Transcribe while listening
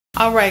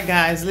All right,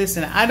 guys,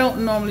 listen, I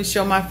don't normally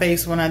show my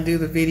face when I do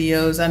the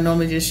videos. I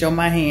normally just show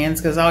my hands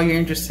because all you're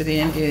interested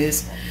in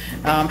is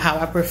how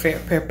I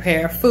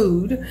prepare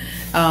food.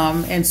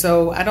 And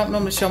so I don't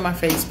normally show my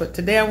face, but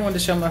today I wanted to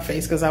show my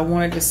face because I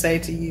wanted to say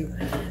to you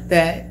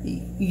that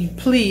you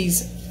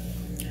please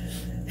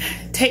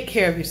take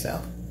care of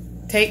yourself.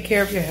 Take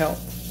care of your health.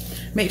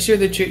 Make sure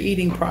that you're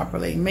eating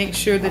properly. Make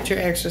sure that you're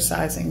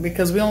exercising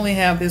because we only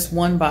have this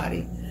one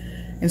body.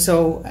 And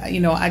so,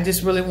 I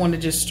just really want to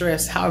just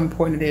stress how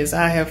important it is.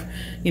 I have,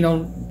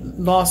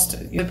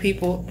 lost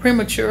people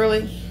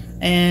prematurely,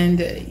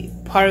 and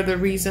part of the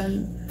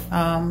reason,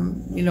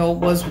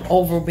 was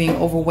being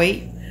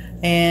overweight,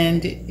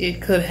 and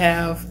it could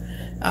have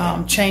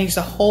changed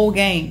the whole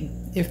game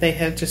if they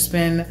had just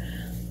been,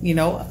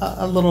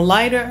 a little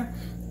lighter,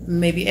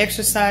 maybe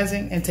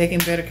exercising and taking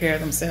better care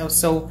of themselves.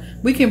 So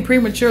we can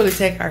prematurely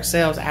take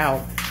ourselves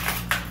out.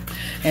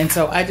 And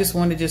so I just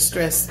want to just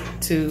stress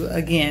to,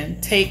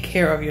 again, take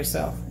care of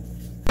yourself.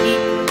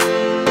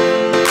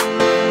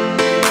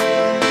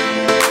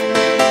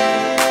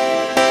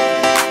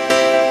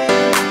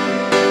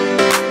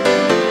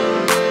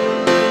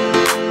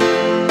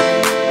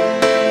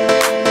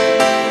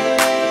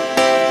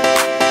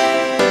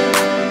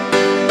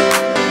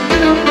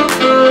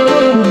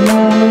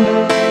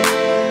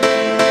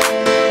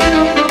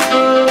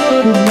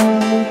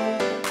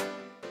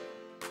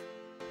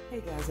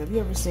 Have you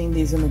ever seen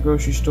these in the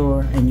grocery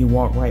store and you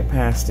walk right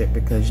past it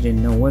because you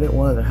didn't know what it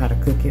was or how to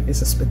cook it?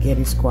 It's a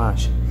spaghetti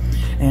squash,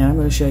 and I'm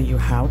going to show you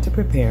how to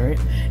prepare it.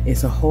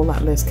 It's a whole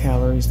lot less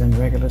calories than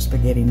regular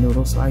spaghetti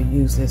noodles, so I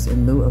use this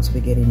in lieu of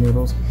spaghetti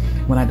noodles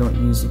when I don't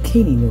use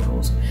zucchini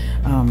noodles.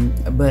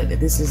 But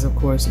this is, of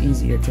course,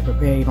 easier to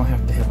prepare. You don't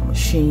have to have a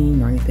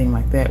machine or anything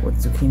like that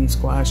with zucchini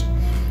squash.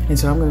 And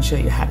so I'm going to show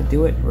you how to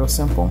do it real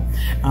simple.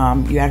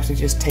 You actually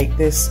just take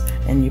this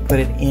and you put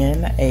it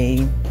in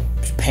a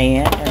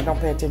pan, and don't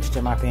pay attention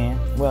to my pan.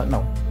 Well,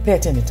 no, pay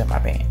attention to my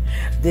pan.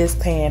 This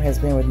pan has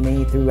been with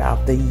me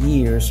throughout the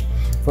years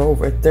for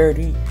over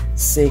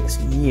 36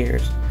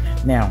 years.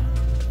 Now,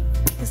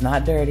 it's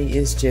not dirty,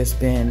 it's just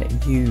been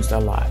used a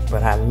lot,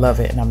 but I love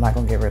it and I'm not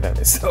gonna get rid of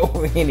it. So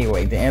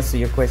anyway, to answer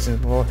your questions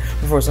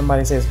before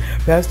somebody says,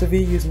 Pastor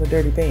V using a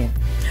dirty pan.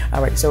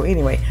 All right, so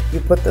anyway, you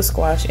put the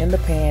squash in the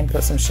pan,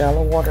 put some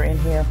shallow water in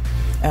here,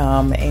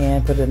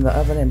 and put it in the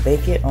oven and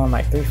bake it on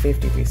like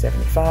 350,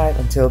 375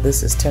 until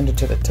this is tender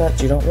to the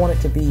touch. You don't want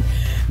it to be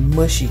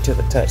mushy to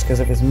the touch, because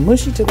if it's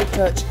mushy to the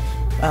touch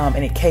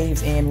and it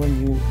caves in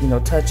when you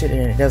touch it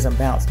and it doesn't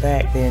bounce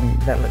back, then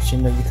that lets you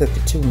know you cooked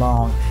it too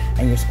long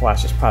and your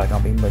squash is probably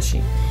gonna be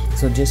mushy.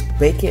 So just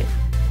bake it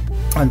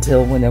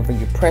until whenever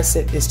you press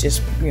it, it's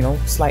just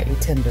slightly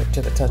tender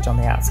to the touch on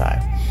the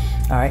outside.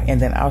 All right,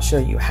 and then I'll show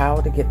you how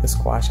to get the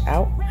squash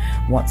out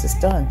once it's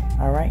done.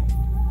 All right.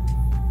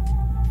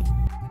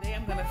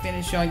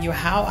 Finish showing you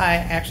how I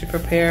actually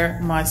prepare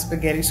my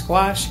spaghetti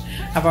squash.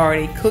 I've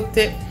already cooked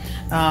it,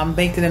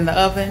 baked it in the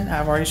oven.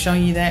 I've already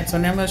shown you that. So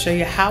now I'm going to show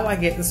you how I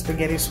get the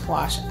spaghetti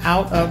squash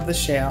out of the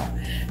shell,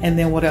 and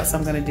then what else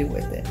I'm going to do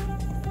with it.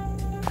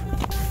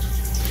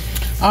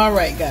 All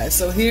right, guys,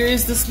 so here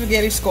is the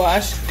spaghetti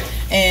squash,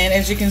 and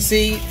as you can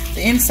see,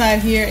 the inside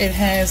here, it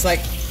has like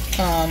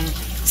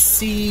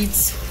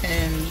seeds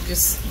and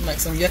just like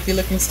some yucky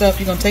looking stuff.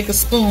 You're going to take a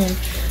spoon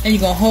and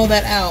you're going to hold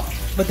that out.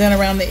 But then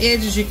around the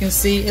edges, you can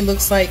see it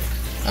looks like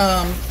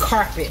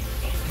carpet,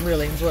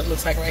 really, is what it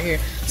looks like right here.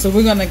 So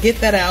we're going to get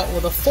that out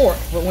with a fork,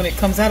 but when it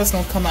comes out, it's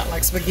going to come out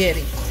like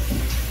spaghetti.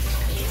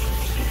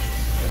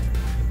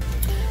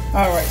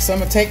 All right, so I'm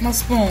going to take my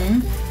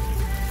spoon.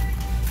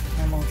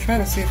 I'm going to try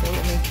to see if it'll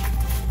let me.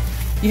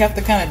 You have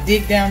to kind of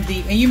dig down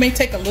deep, and you may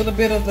take a little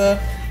bit of the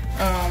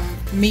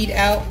meat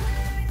out,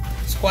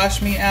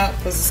 squash meat out,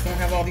 because it's going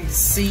to have all these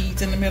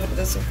seeds in the middle, but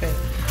that's okay.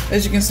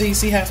 As you can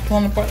see how it's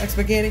pulling apart like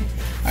spaghetti?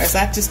 Alright, so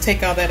I just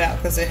take all that out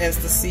because it has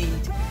the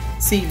seeds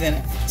in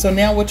it. So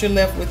now what you're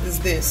left with is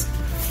this.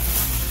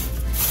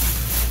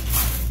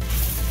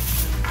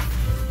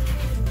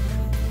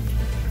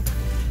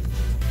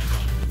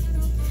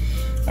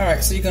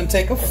 Alright, so you're going to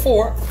take a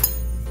fork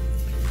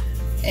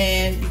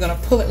and you're going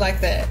to pull it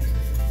like that.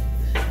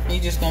 And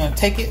you're just going to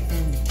take it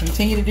and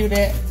continue to do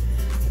that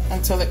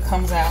until it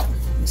comes out.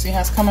 You see how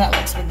it's coming out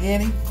like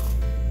spaghetti?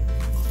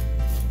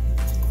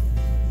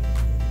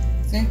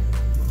 See?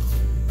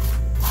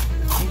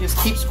 You just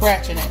keep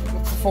scratching it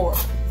with the fork.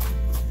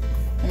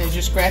 And as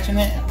you're scratching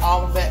it,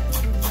 all of that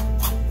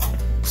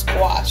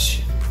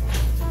squash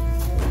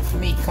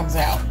meat comes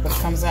out. But it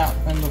comes out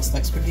and looks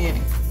like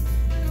spaghetti.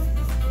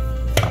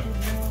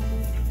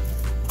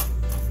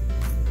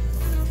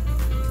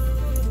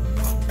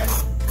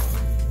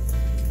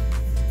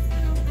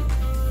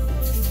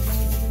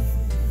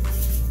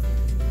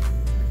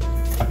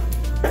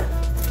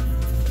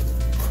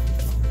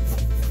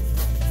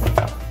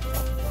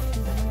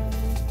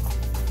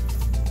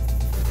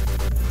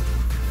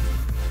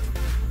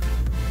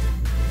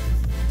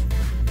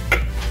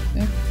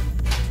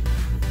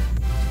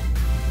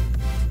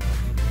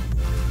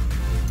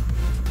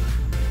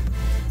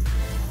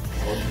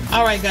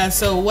 Alright guys,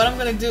 so what I'm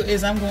going to do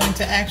is I'm going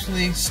to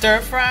actually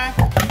stir fry.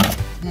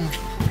 I'm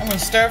going to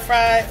stir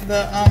fry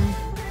the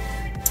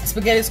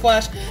spaghetti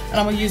squash, and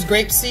I'm going to use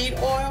grapeseed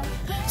oil.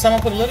 So I'm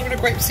going to put a little bit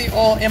of grapeseed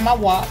oil in my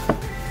wok.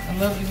 I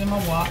love using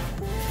my wok.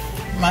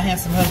 My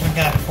handsome husband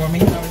got it for me.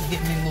 He's always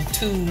getting me little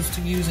tools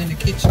to use in the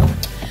kitchen.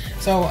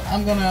 So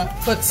I'm going to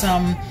put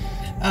some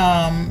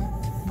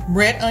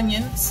red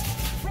onions,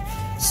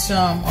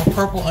 or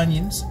purple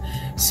onions,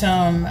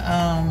 some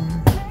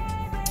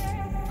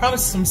probably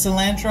some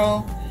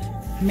cilantro,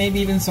 maybe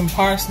even some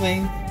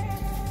parsley,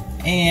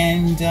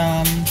 and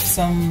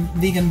some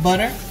vegan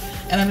butter.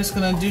 And I'm just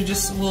gonna do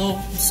just a little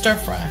stir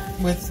fry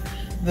with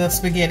the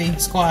spaghetti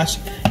squash,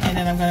 and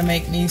then I'm gonna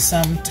make me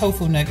some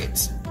tofu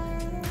nuggets.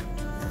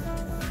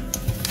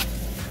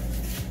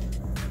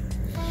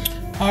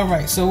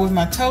 Alright, so with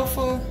my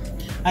tofu,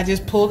 I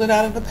just pulled it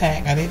out of the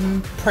pack. I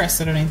didn't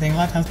press it or anything. A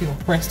lot of times people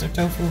press their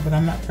tofu, but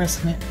I'm not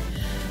pressing it.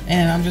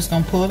 And I'm just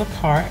gonna pull it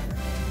apart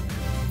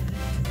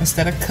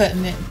instead of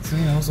cutting it,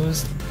 you know, so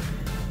it's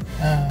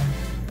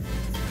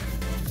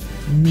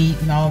neat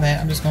and all that.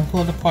 I'm just gonna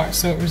pull it apart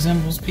so it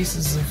resembles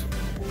pieces of,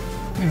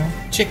 you know,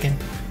 chicken.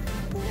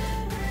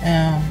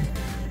 And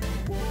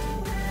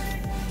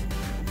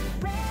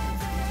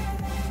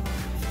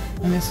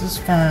this is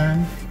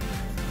firm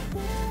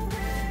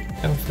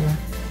tofu.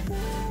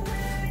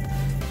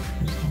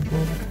 I'm just gonna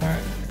pull it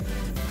apart.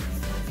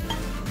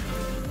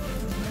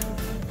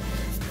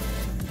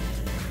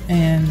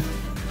 And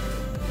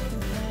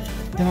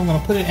then I'm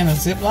gonna put it in a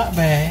Ziploc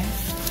bag.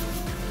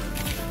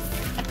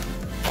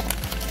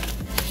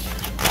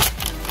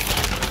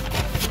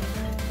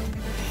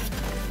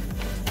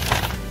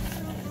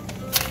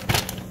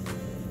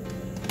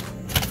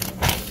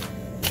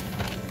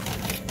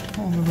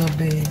 Oh, a little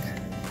big.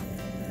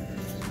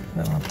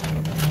 That one put a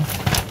little bit more.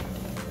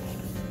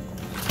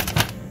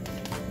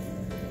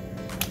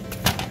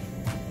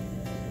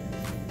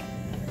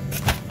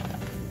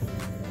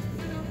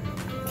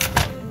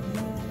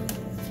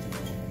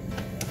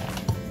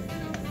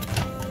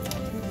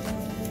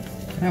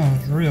 That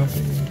one's real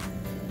big.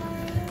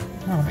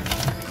 Alright.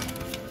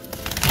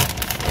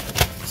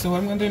 So what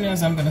I'm going to do now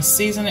is I'm going to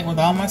season it with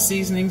all my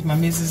seasonings. My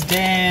Mrs.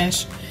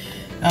 Dash,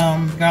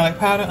 garlic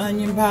powder,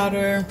 onion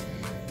powder,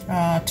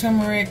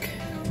 turmeric,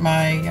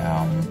 my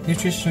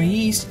nutritional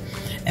yeast.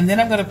 And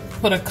then I'm going to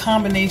put a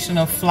combination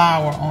of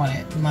flour on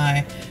it.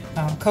 My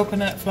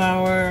coconut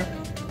flour,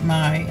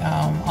 my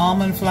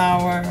almond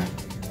flour,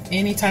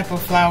 any type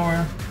of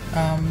flour,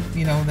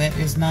 you know, that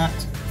is not,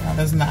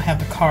 does not have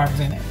the carbs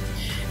in it.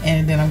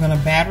 And then I'm going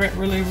to batter it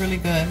really, really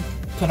good.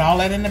 Put all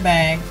that in the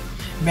bag,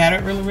 batter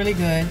it really, really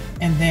good,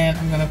 and then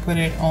I'm going to put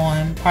it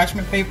on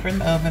parchment paper in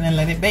the oven and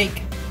let it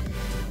bake.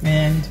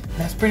 And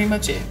that's pretty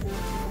much it.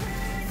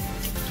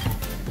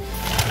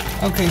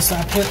 Okay, so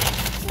I put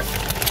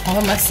all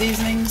of my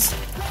seasonings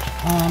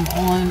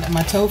on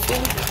my tofu.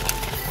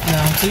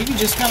 So you can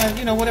just kind of,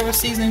 you know, whatever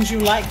seasonings you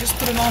like, just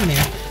put it on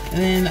there. And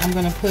then I'm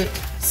going to put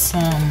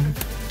some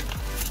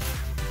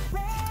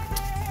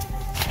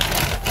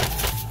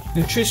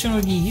nutritional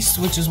yeast,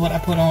 which is what I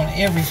put on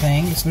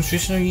everything. It's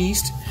nutritional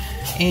yeast,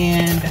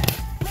 and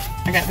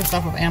I got this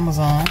off of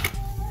Amazon,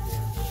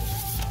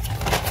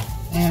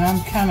 and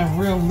I'm kind of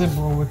real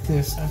liberal with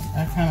this.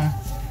 I kind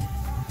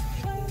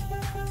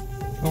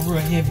of go real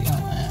heavy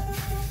on that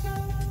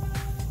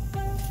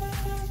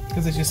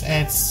because it just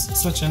adds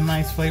such a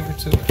nice flavor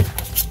to it.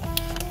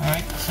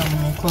 Alright, so I'm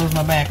going to close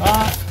my bag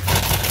off,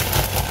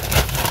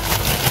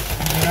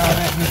 get all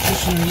that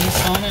nutritional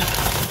yeast on it.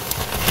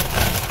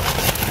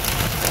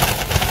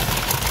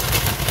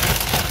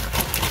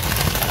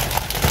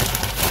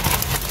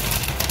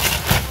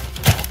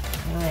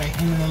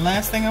 And then the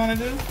last thing I want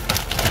to do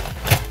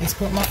is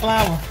put my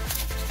flour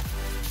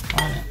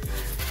on it.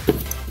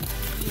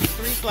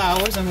 3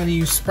 flours. I'm going to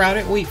use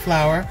sprouted wheat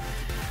flour.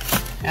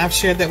 I've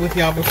shared that with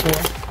y'all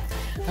before.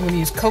 I'm going to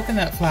use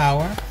coconut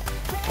flour,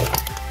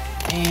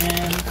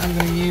 and I'm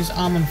going to use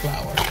almond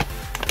flour.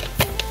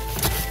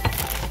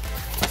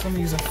 So I'm going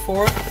to use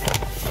 1/4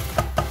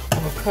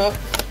 of a cup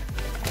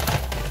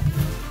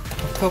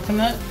of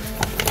coconut,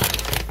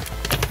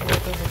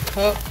 1/4 of a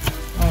cup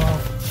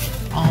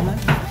of almond,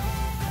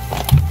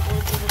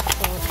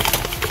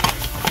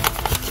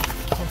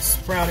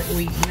 sprouted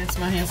wheat, and that's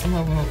my handsome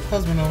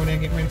husband over there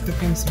getting ready to cook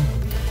him some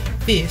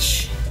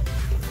fish.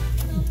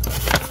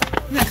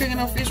 You're not cooking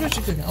no fish? What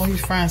you cooking? Oh,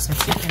 he's frying some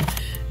chicken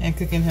and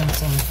cooking him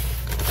some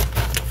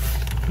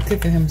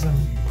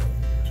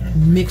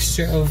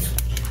mixture of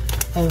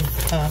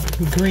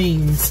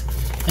greens,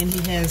 and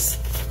he has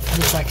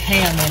this like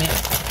ham in it.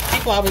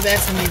 People always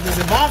asking me, does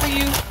it bother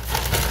you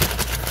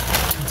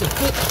to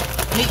cook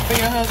meat for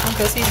your husband?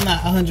 Because he's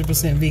not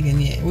 100% vegan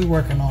yet. We're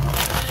working on it.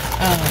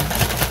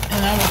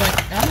 And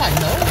I'm like,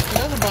 no, it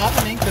doesn't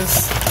bother me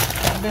because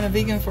I've been a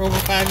vegan for over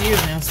 5 years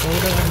now, so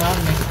it doesn't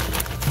bother me.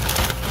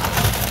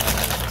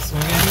 So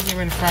yeah, he's getting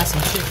ready to fry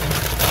some chicken.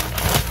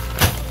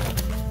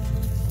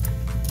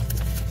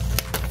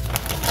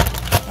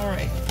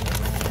 Alright,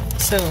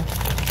 so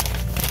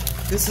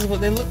this is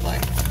what they look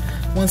like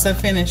once I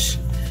finish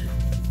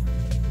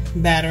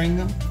battering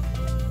them.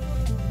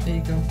 There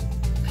you go.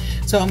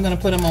 So I'm going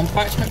to put them on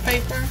parchment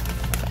paper,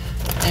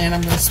 and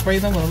I'm going to spray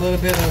them with a little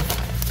bit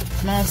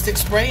of non-stick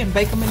spray and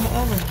bake them in the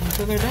oven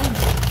until they're done.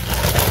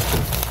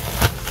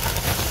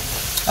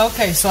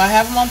 Okay, so I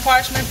have them on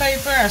parchment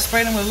paper. I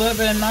sprayed them with a little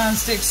bit of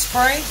non-stick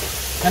spray,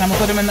 and I'm going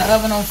to put them in the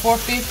oven on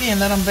 450 and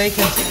let them bake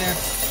until they're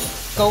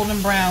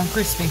golden brown,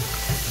 crispy.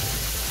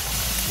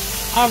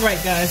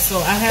 Alright guys, so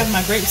I have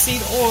my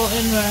grapeseed oil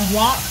in the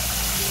wok.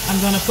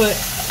 I'm going to put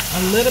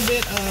a little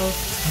bit of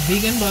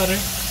vegan butter,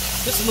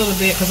 just a little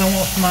bit, because I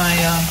want my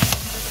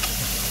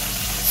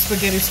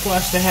spaghetti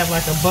squash to have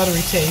like a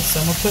buttery taste. So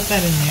I'm going to put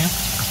that in there.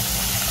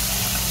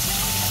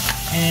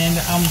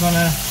 And I'm going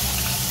to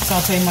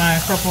saute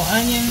my purple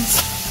onions,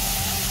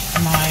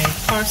 my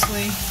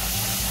parsley,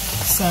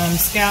 some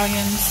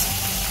scallions,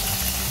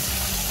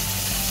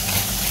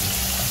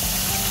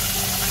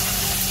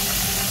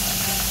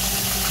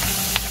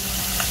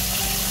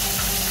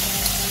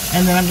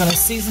 and then I'm going to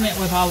season it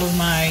with all of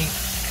my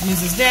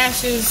Mrs.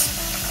 Dash's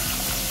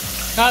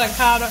garlic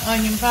powder,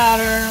 onion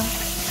powder,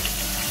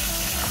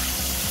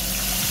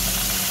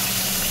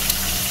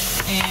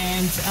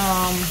 and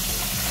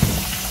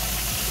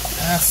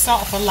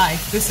salt for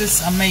life. This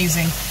is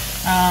amazing.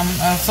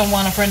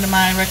 A friend of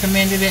mine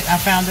recommended it. I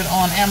found it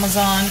on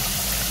Amazon,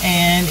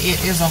 and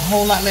it is a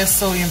whole lot less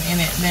sodium in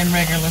it than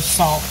regular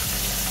salt.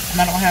 And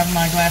I don't have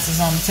my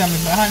glasses on to tell me,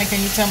 but honey, can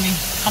you tell me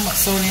how much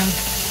sodium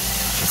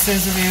it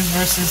says it is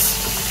versus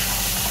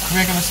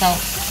regular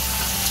salt?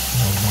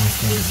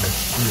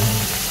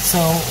 So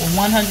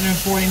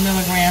 140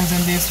 milligrams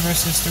in this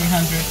versus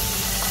 300.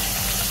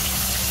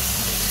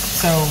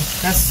 So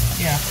that's,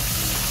 yeah.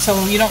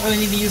 So you don't really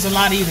need to use a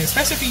lot either,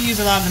 especially if you use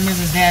a lot of the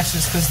Mrs.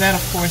 Dash's, because that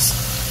of course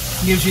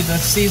gives you the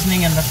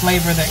seasoning and the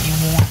flavor that you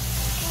want.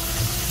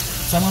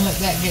 So I'm going to let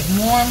that get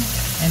warm,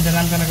 and then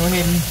I'm going to go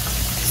ahead and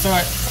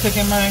start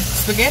cooking my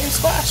spaghetti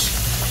squash.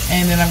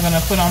 And then I'm going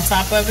to put on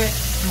top of it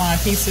my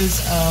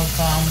pieces of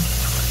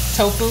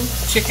tofu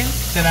chicken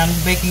that I'm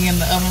baking in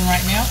the oven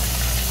right now,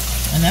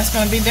 and that's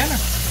going to be dinner.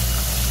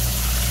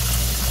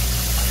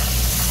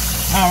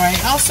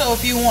 Alright, also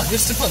if you want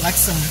just to put like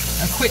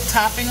a quick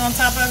topping on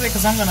top of it,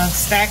 because I'm going to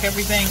stack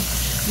everything,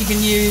 you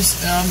can use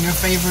your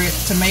favorite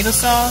tomato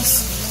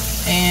sauce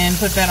and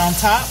put that on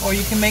top, or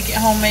you can make it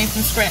homemade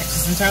from scratch.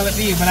 It's entirely up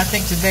to you, but I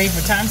think today,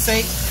 for time's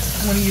sake,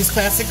 I'm going to use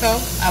Classico.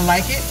 I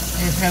like it.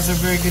 It has a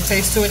very good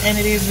taste to it, and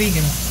it is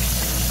vegan.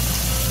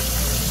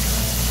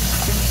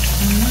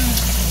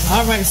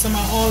 Alright, so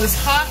my oil is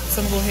hot,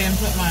 so I'm going to go ahead and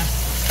put my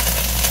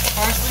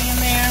parsley in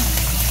there.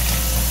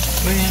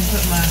 Go ahead and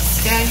put my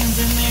scallions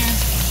in there.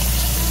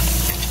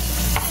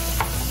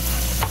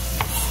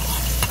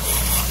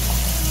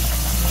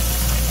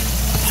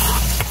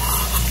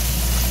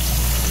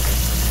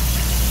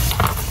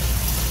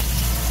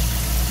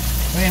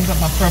 Go ahead and put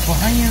my purple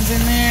onions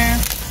in there.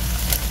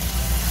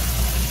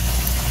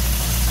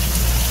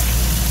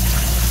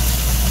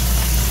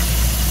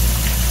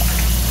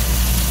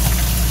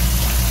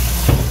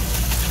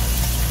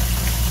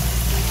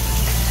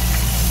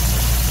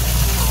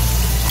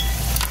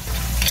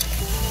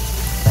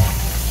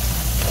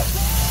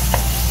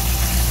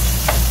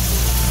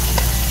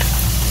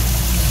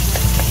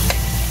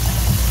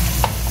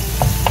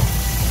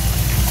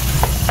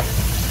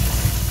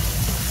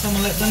 I'm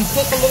going to let them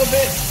cook a little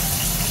bit,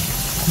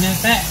 and then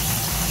that,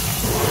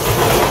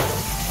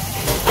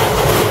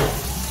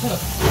 put a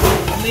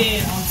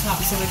lid on top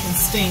so they can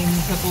steam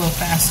and cook a little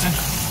faster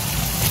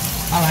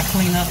while I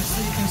clean up. So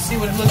you can see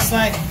what it looks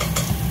like.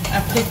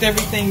 I've cooked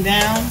everything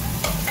down,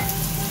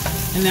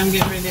 and now I'm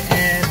getting ready to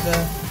add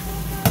the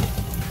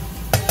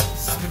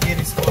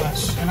spaghetti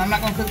squash. And I'm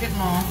not going to cook it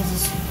long because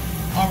it's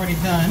already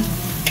done.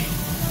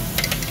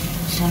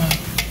 Just want to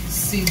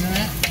season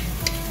it.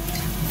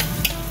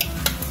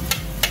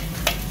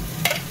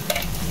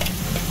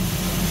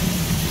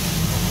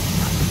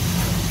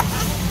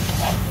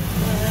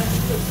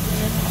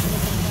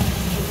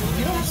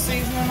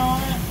 Seasoning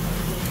on it.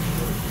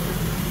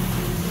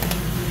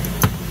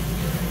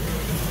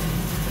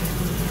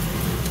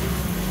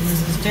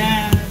 Mrs.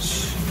 Dash.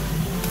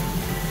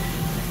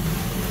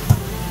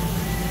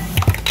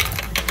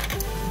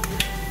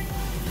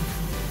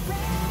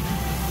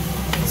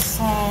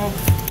 Salt.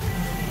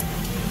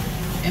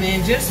 And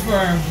then just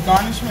for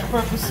garnishment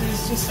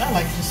purposes, I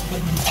like just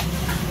putting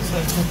so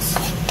it looks,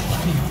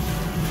 you know,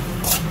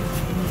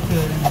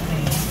 good in the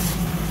pan.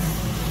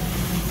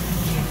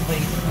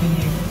 When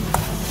you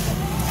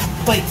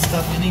plate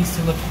stuff, it needs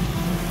to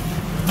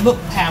look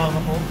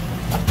palatable.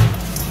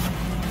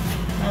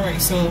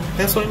 Alright, so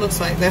that's what it looks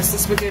like. That's the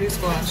spaghetti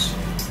squash.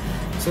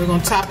 So we're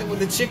going to top it with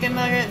the chicken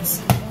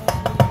nuggets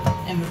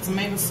and the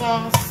tomato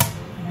sauce,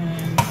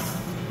 and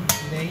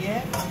there you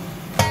have it.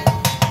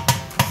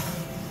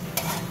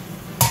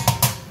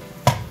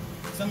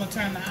 So I'm going to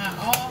turn the eye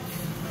off.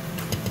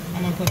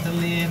 I'm going to put the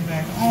lid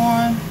back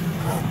on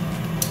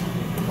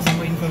because I'm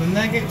waiting for the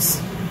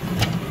nuggets.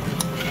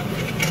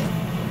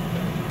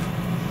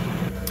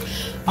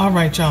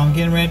 Alright y'all, I'm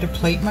getting ready to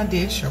plate my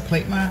dish, or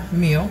plate my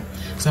meal.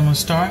 So I'm going to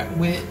start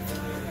with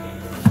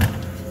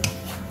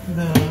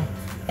the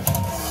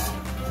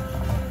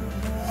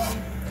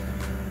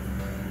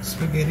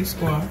spaghetti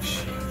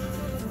squash.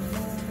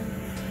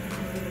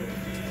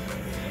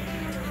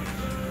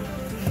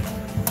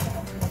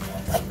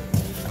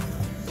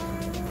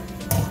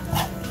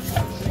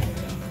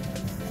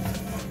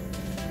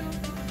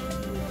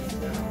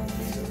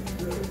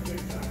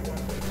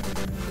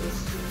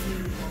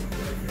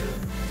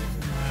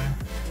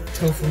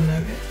 Tofu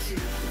nuggets.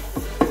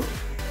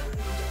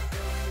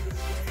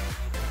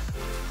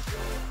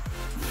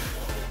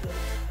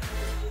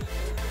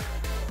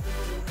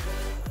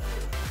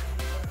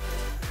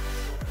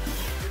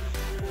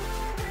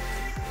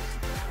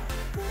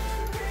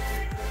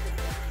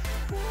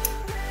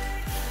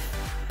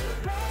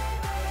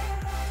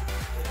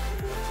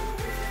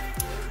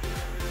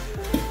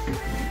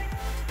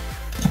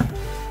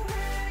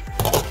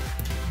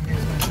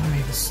 Here's what I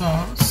made the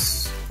sauce.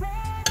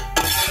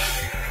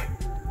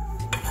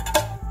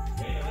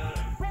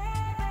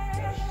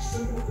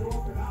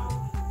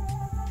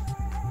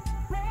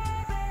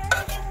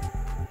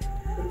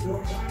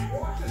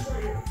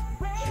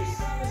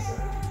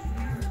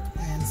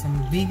 And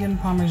some vegan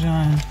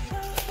Parmesan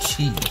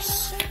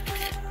cheese.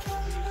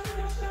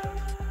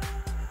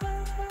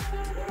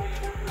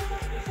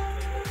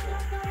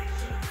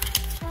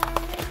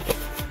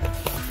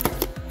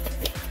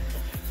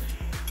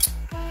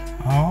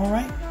 All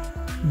right,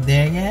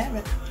 there you have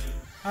it.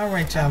 All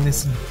right, y'all,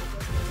 listen.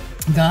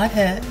 God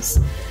has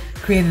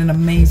created an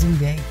amazing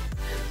day,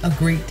 a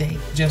great day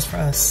just for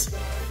us,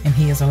 and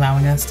He is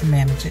allowing us to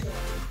manage it.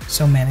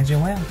 So manage it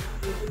well.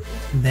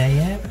 There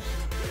you have it.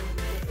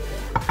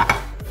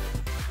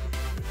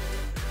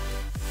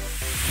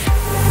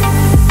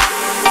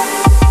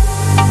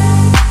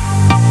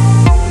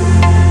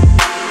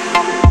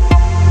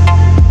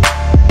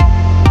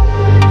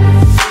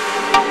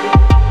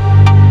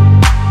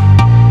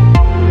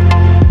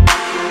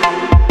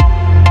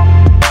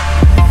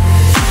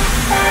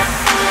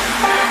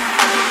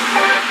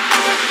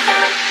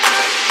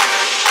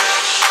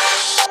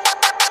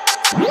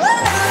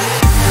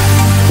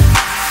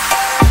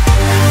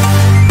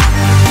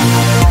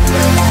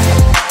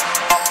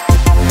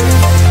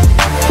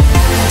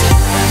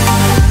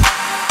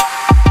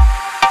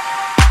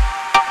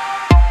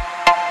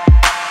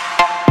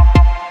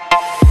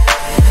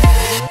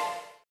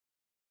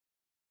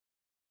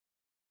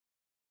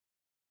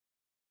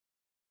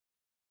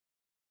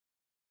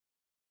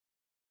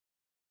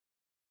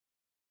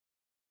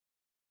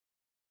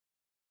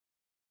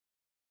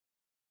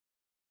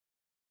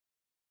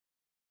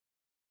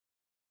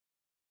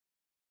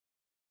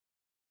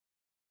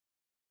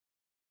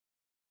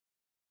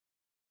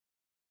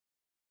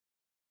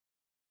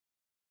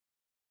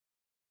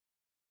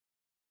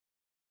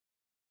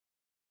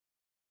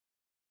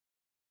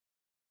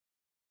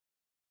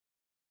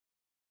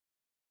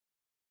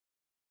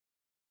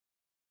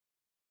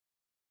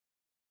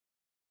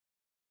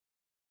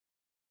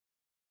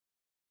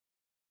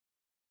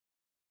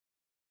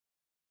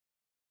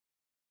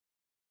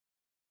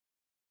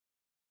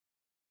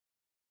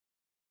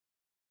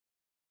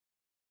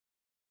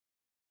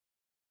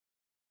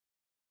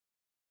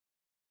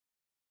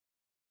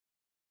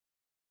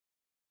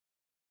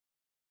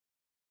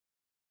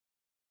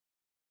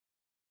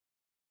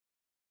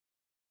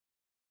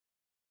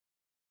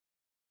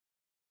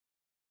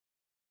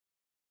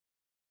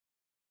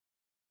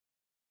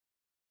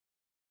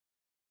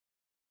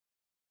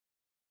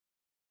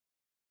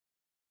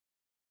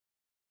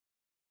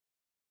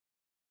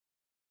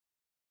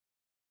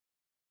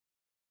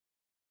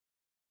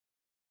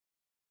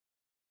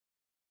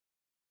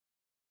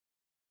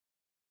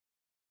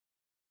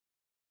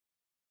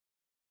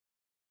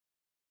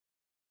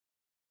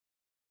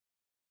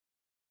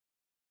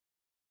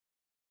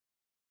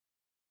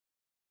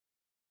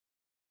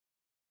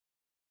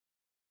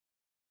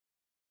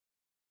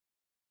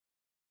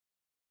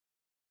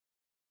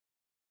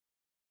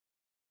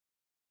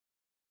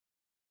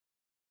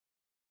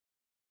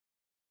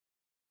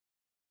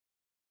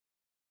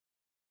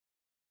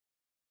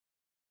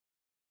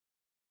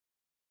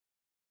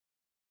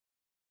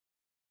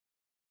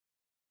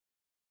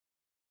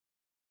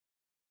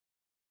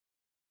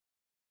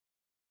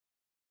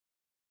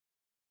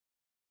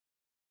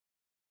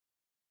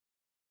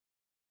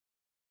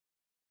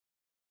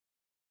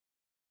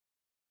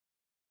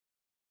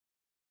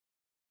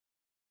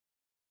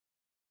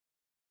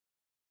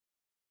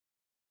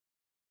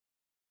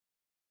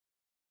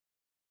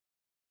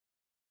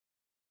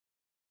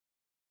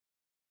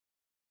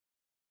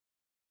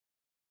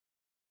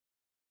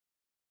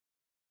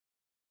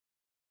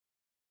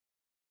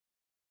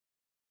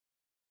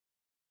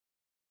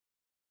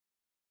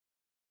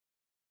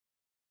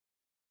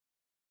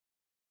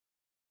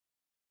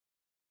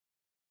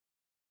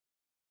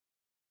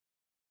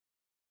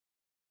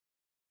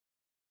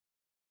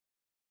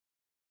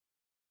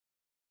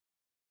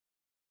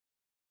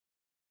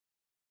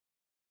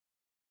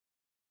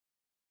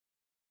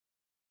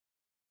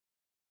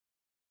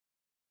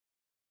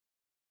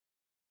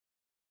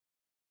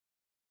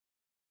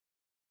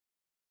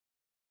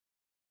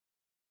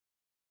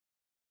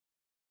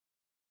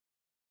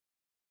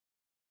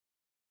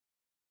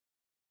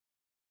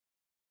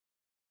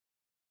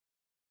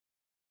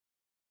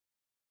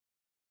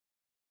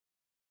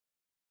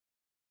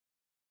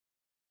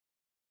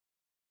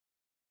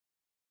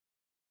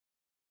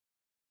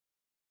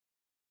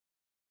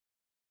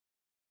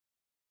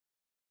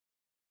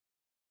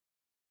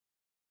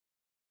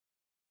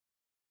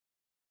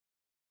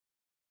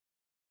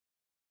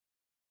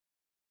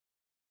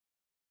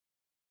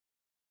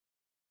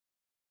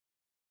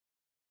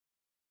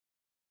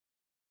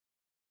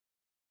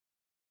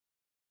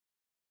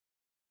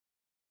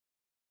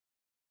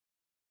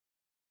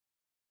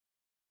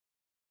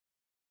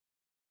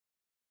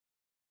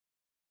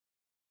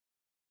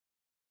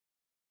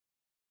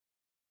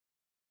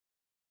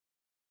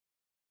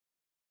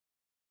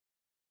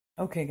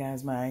 Okay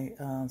guys, my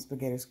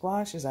spaghetti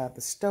squash is out the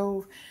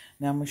stove.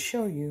 Now I'm going to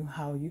show you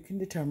how you can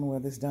determine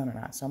whether it's done or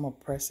not. So I'm going to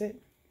press it.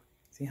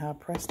 See how I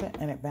pressed it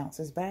and it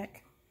bounces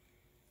back?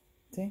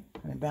 See?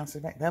 And it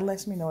bounces back. That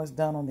lets me know it's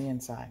done on the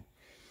inside.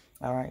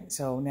 All right,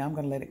 so now I'm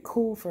going to let it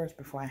cool first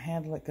before I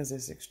handle it because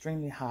it's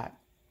extremely hot.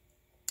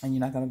 And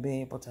you're not going to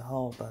be able to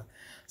hold the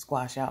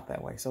squash out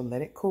that way. So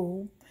let it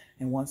cool.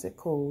 And once it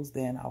cools,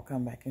 then I'll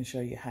come back and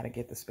show you how to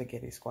get the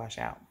spaghetti squash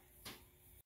out.